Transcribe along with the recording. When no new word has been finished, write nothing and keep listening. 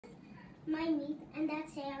my meat, and that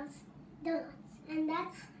says donuts. And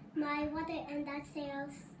that's my water, and that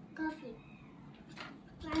says coffee.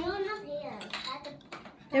 No, not here.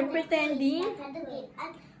 You're pretending? And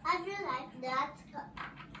I realized that's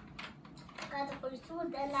caterpillar's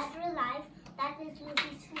food, and I realized that is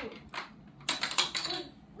Lucy's food.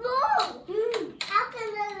 No! How can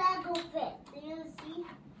the Lego fit? Do you see?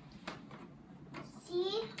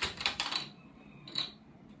 See?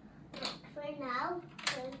 For now,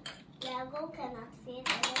 the Lego cannot fit in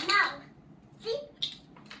the mouth. See?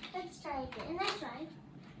 Let's try again. Let's try.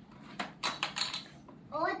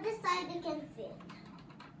 Oh, this side it can fit.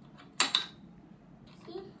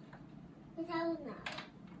 See? It's out now.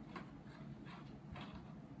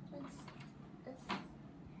 It's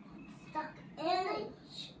stuck in.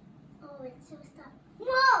 Oh, it's so stuck.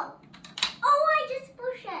 No! Oh, I just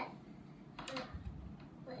pushed it.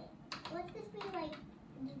 Wait, what does me like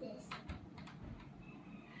do this?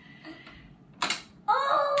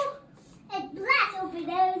 Oh! It blasts over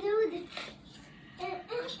there, dude.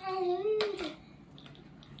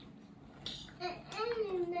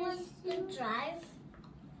 Let's drive.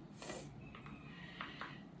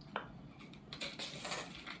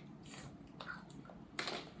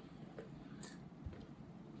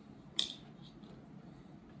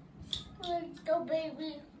 Let's go,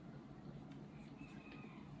 baby.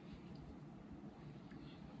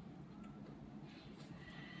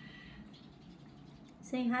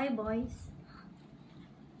 Say hi, boys.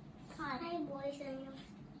 Hi, boys and girls.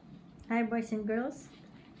 Hi, boys and girls.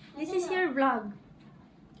 This is your vlog.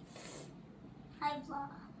 Hi, vlog.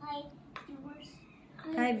 Hi, viewers.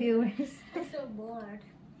 Hi, viewers. I'm so bored.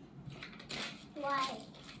 Why?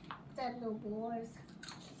 There are no boars.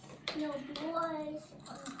 No boars.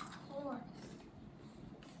 Horse.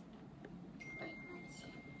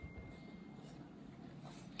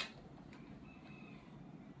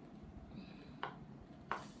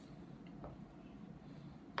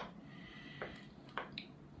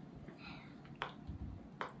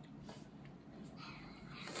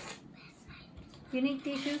 You need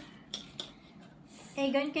tissue?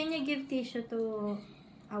 Egan, can you give tissue to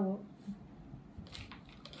Awo?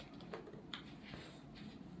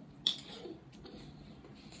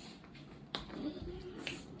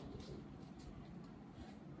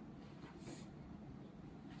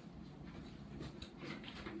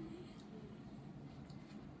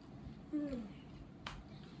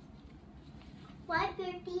 Wipe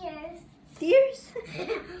your tears. Tears?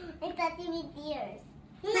 It's touching me tears.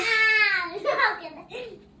 No!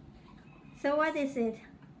 So what is it?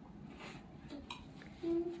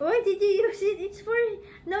 Why did you use it? It's for...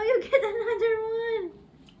 Now you get another one.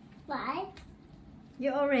 Why?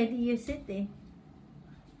 You already used it, eh?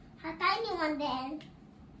 A tiny one then.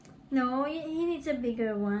 No, he needs a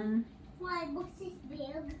bigger one. Why? Books is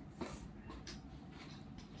big.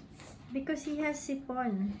 Because he has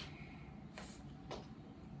sipon.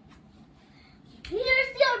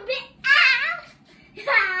 Here's your big...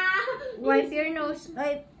 Wipe your nose.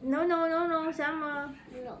 Ay, no, Sama.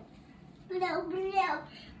 No. Blow.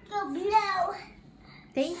 Go blow.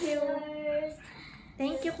 Thank you. Cheers.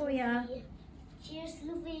 Thank you, Kuya. Cheers,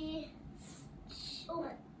 Luffy. Oh.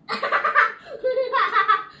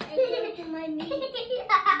 My meat.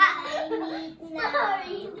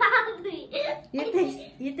 Sorry, Mommy.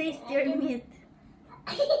 You taste your meat.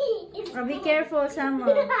 Oh, be careful,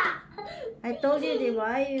 Sama. I told you,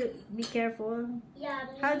 diba? You be careful. Yeah.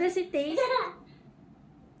 How does it taste?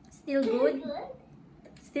 Still good?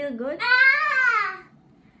 Still good? Ah!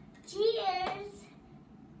 Cheers.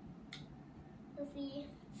 Luffy.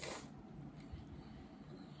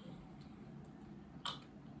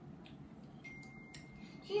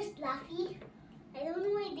 Cheers, Luffy. I don't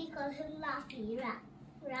know why they call him Luffy,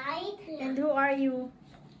 right? And who are you?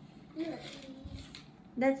 Luffy.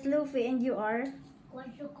 That's Luffy, and you are?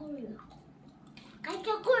 What's your cool?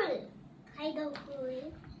 Kaito-cool.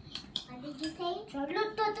 Kaito-cool. What did you say?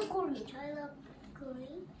 Charlotte-cool. Charlotte-cool.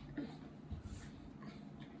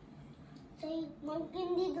 Say, Monkey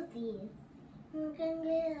Luffy. Monkey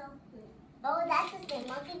Luffy. Oh, that's the same.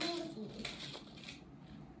 Monkey Luffy.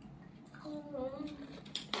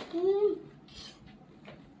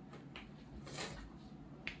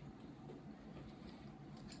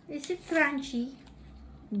 Is it crunchy?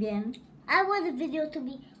 Bien. I want the video to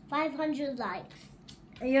be 500 likes.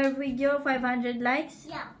 Your video, 500 likes?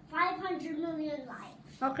 Yeah, 500 million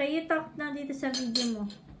likes. Okay, you talk na dito sa video mo.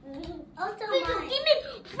 Also, give me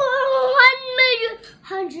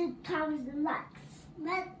 400,000 likes.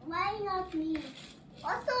 But why not me?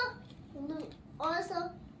 Also,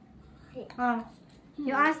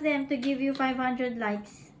 You ask them to give you 500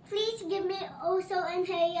 likes. please give me also and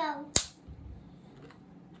Heyo.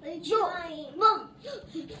 Mom.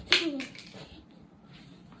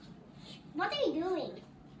 What are you doing?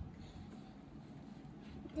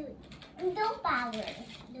 Do power.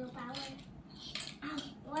 Do power. Ow.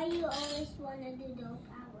 Why you always wanna do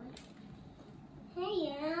power?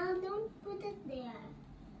 Hey, don't put it there.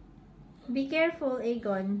 Be careful,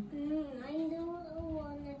 Aegon. I don't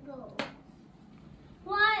wanna go.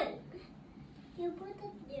 Why? You put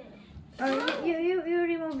it there. Oh, you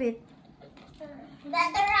remove it.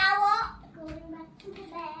 Better, Awo. Going back to the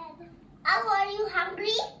bed. Awo, are you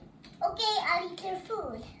hungry? Okay, I'll eat your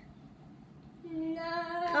food. No.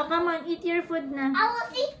 Oh, come on, eat your food na.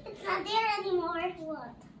 Awo, see? It's not there anymore.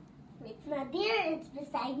 What? It's not there. It's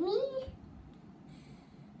beside me.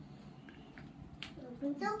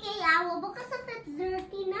 It's okay, Awo, because of it's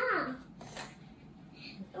dirty na.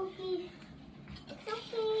 Okay. It's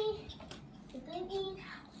okay. You can eat.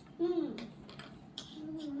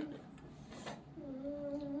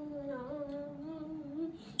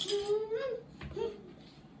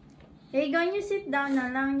 Aegon, you sit down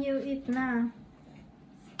na lang. You eat na.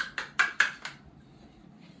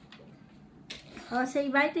 Oh,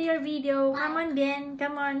 say bye to your video. Come on, Bien.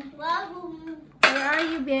 Come on. Wow. Where are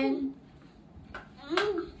you, Bien?